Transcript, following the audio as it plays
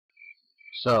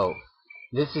So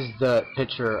this is the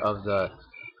picture of the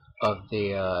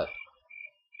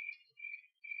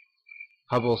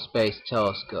Hubble Space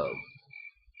Telescope.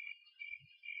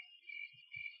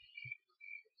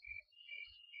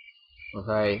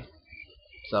 Okay,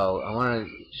 so I want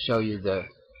to show you the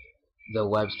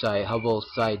website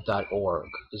humblesite.org.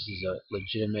 This is a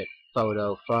legitimate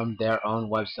photo from their own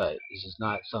website. This is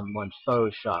not someone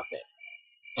photoshopping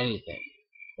anything,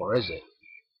 or is it?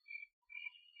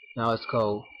 Now let's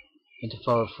go into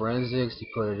photo forensics. You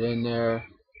put it in there,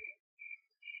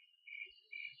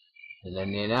 and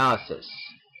then the analysis.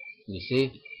 You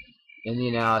see, in the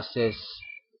analysis,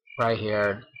 right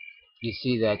here, you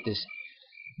see that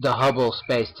the Hubble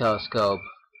Space Telescope.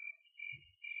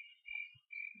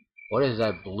 What is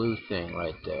that blue thing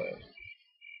right there?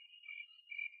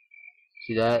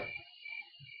 See that?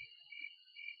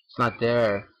 It's not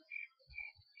there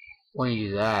when you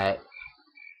do that.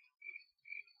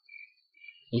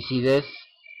 You see this?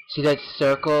 See that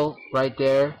circle right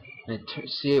there? And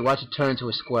see it? Watch it turn into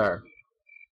a square.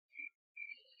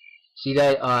 See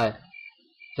that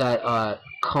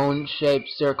cone-shaped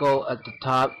circle at the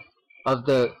top of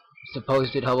the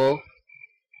supposed Hubble?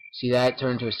 See that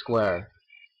turn to a square?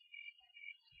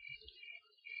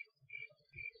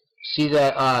 See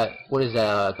that what is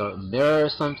that? Like a mirror or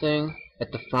something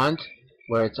at the front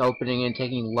where it's opening and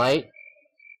taking light?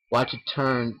 Watch it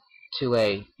turn to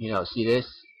a, see this?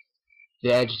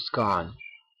 The edge is gone.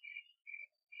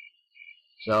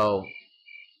 So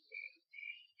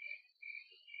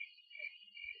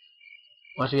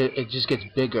watch it just gets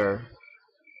bigger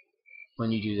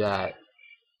when you do that.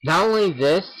 Not only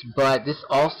this, but this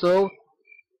also,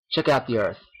 check out the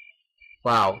Earth.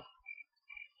 Wow.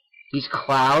 These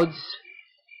clouds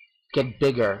get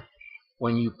bigger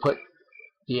when you put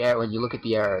the air, when you look at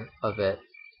the air of it.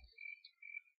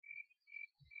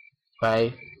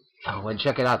 Right? Oh, and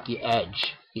check it out, the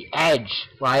edge. The edge,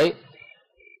 right?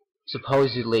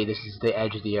 Supposedly this is the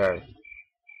edge of the Earth.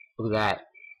 Look at that.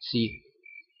 See?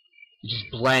 It just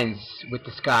blends with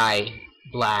the sky.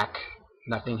 Black.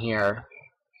 Nothing here.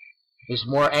 There's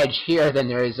more edge here than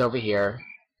there is over here.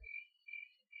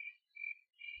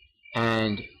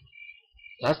 And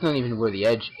that's not even where the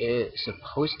edge is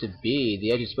supposed to be.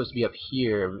 The edge is supposed to be up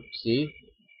here. See?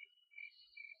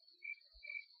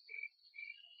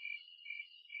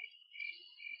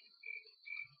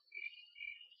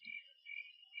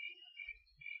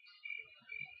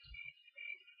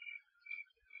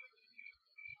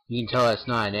 You can tell that's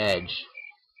not an edge.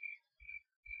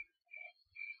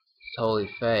 It's totally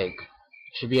fake.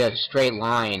 It should be a straight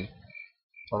line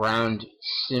around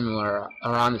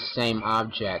around the same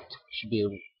object. It should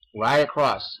be right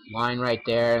across. Line right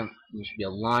there. There should be a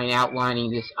line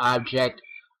outlining this object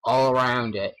all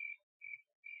around it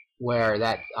where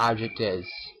that object is.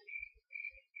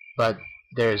 But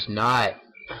there's not.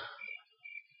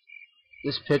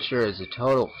 This picture is a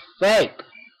total fake.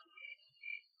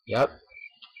 Yep.